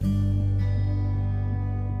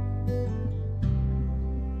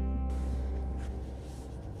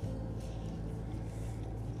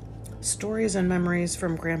Stories and memories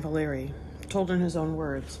from Grandpa Larry, told in his own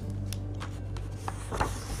words.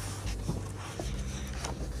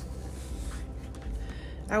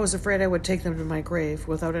 I was afraid I would take them to my grave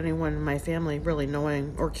without anyone in my family really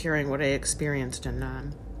knowing or caring what I experienced in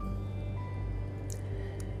Nam.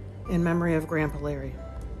 In memory of Grandpa Larry.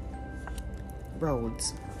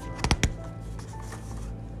 Roads.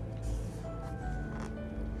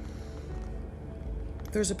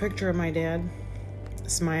 There's a picture of my dad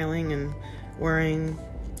smiling and wearing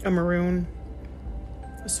a maroon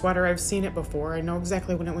sweater. I've seen it before. I know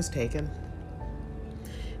exactly when it was taken.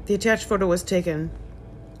 The attached photo was taken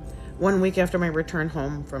 1 week after my return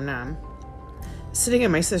home from Nam, sitting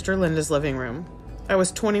in my sister Linda's living room. I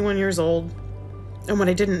was 21 years old, and what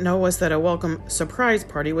I didn't know was that a welcome surprise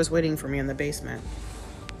party was waiting for me in the basement.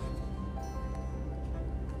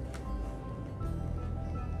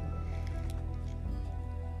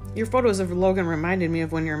 Your photos of Logan reminded me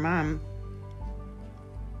of when your mom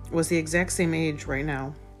was the exact same age right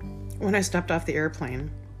now, when I stepped off the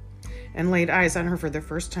airplane and laid eyes on her for the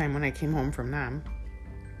first time when I came home from Nam.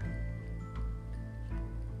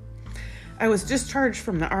 I was discharged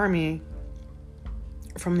from the Army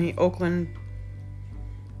in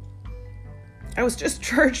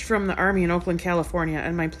Oakland, California,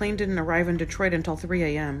 and my plane didn't arrive in Detroit until 3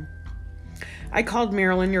 a.m. I called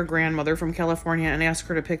Marilyn, your grandmother from California, and asked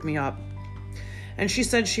her to pick me up. And she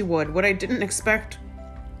said she would. What I didn't expect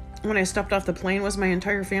when I stepped off the plane was my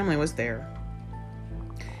entire family was there.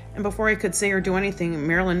 And before I could say or do anything,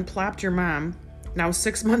 Marilyn plopped your mom, now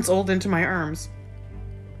 6 months old, into my arms.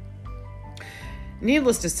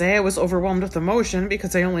 Needless to say, I was overwhelmed with emotion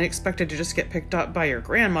because I only expected to just get picked up by your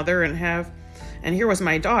grandmother and here was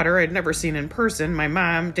my daughter I'd never seen in person, my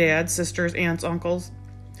mom, dad, sisters, aunts, uncles.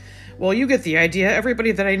 Well, you get the idea.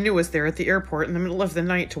 Everybody that I knew was there at the airport in the middle of the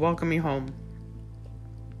night to welcome me home.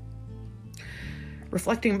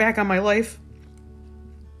 Reflecting back on my life,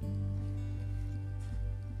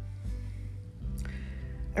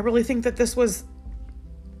 I really think that this was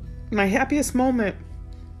my happiest moment.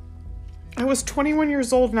 I was 21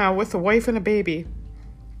 years old now with a wife and a baby.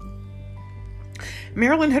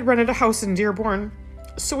 Marilyn had rented a house in Dearborn,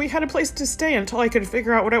 so we had a place to stay until I could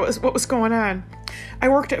figure out what was going on. I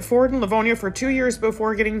worked at Ford in Livonia for 2 years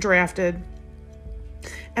before getting drafted.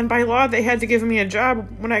 And by law, they had to give me a job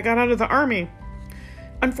when I got out of the Army.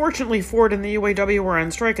 Unfortunately, Ford and the UAW were on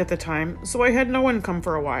strike at the time, so I had no income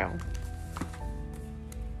for a while.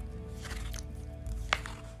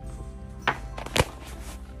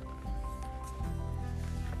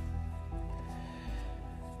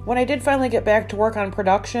 When I did finally get back to work on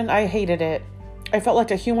production, I hated it. I felt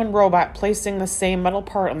like a human robot placing the same metal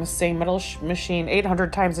part on the same metal machine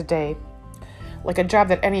 800 times a day, like a job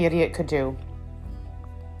that any idiot could do.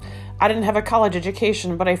 I didn't have a college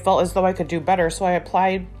education, but I felt as though I could do better, so I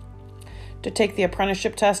applied to take the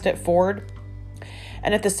apprenticeship test at Ford,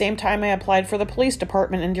 and at the same time I applied for the police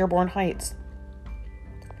department in Dearborn Heights.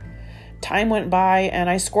 Time went by, and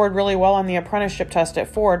I scored really well on the apprenticeship test at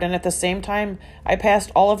Ford, and at the same time I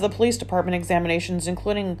passed all of the police department examinations,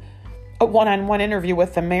 including a one-on-one interview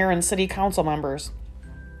with the mayor and city council members.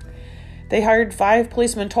 They hired 5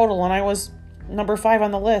 policemen total, and I was number 5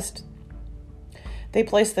 on the list. They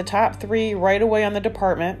placed the top 3 right away on the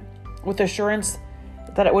department, with assurance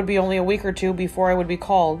that it would be only a week or 2 before I would be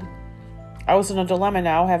called. I was in a dilemma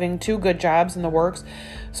now, having 2 good jobs in the works,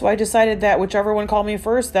 so I decided that whichever one called me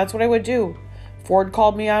first, that's what I would do. Ford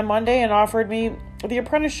called me on Monday and offered me the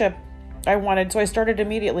apprenticeship I wanted, so I started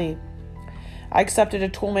immediately. I accepted a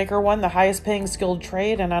toolmaker one, the highest paying skilled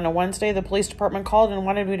trade, and on a Wednesday, the police department called and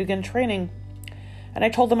wanted me to begin training. And I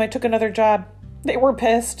told them I took another job. They were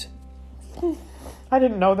pissed. I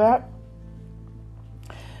didn't know that.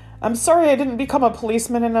 I'm sorry I didn't become a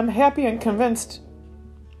policeman, and I'm happy and convinced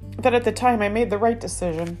that at the time I made the right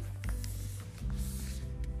decision.